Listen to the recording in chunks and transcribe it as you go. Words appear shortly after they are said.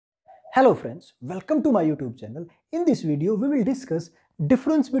Hello friends, welcome to my YouTube channel. In this video, we will discuss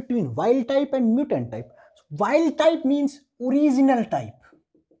difference between wild type and mutant type. Wild type means original type.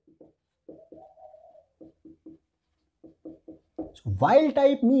 Wild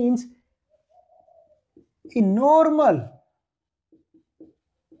type means a normal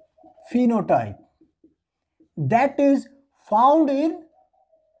phenotype that is found in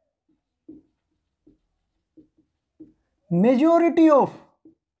majority of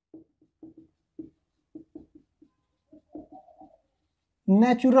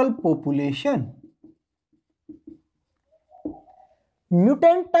natural population.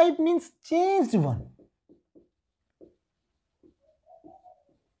 Mutant type means changed one.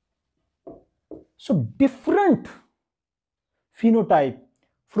 So different phenotype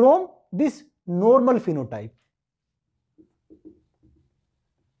from this normal phenotype.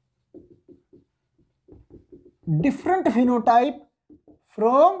 Different phenotype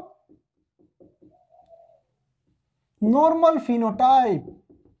from normal phenotype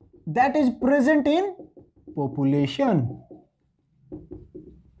that is present in population.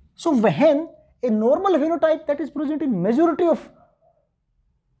 So when a normal phenotype that is present in majority of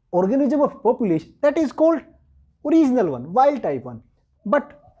organism of population, that is called original one, wild type one.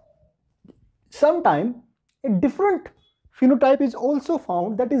 But sometime a different phenotype is also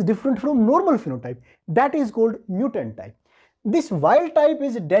found that is different from normal phenotype, that is called mutant type. This wild type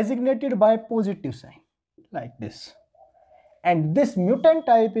is designated by positive sign like this, and this mutant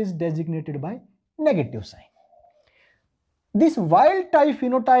type is designated by negative sign. This wild type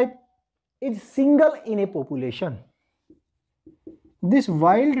phenotype is single in a population. This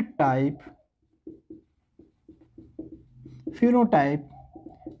wild type phenotype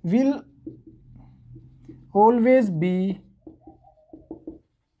will always be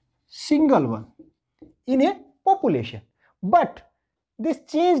single one in a population, but this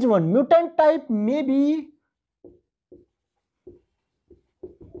changed one, mutant type, may be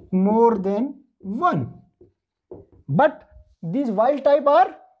more than one, but these wild type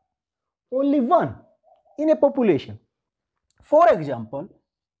are only one in a population. For example,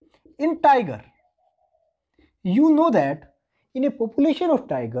 in tiger, you know that in a population of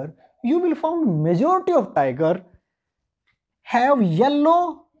tiger, you will find majority of tiger have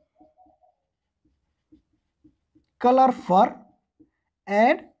yellow color fur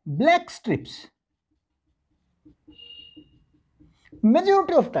and black strips.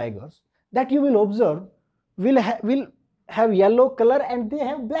 Majority of tigers that you will observe will have yellow color and they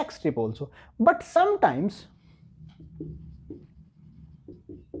have black strip also. But sometimes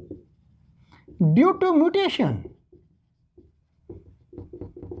due to mutation,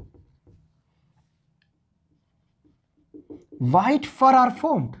 white fur are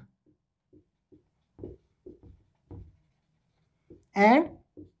formed and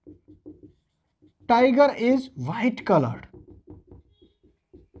tiger is white colored.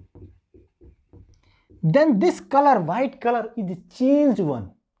 Then this color, white color, is changed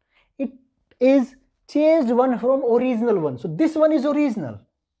one. It is changed one from original one. So this one is original.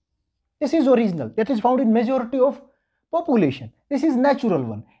 This is original. That is found in majority of population. This is natural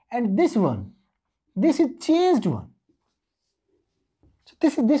one. And this one, this is changed one.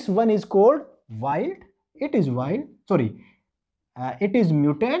 So this one is called wild. It is wild. Sorry, it is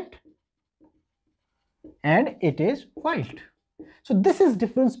mutant and it is wild. So this is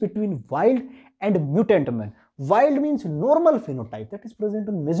difference between wild and mutant man. Wild means normal phenotype that is present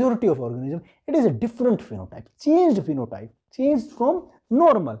in majority of organism. It is a different phenotype, changed from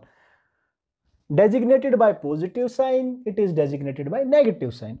normal. Designated by positive sign, it is designated by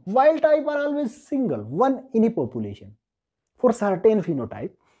negative sign. Wild type are always single, one in a population for certain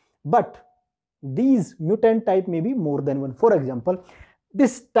phenotype, but these mutant type may be more than one. For example,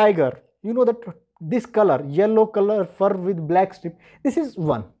 this tiger, you know that this color, yellow color fur with black strip, this is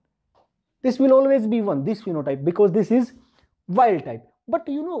one. This will always be one, this phenotype, because this is wild type. But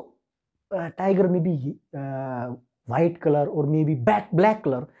you know, tiger may be white color or maybe black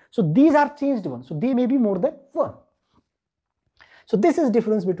color. So these are changed ones. So they may be more than one. So this is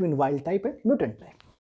difference between wild type and mutant type.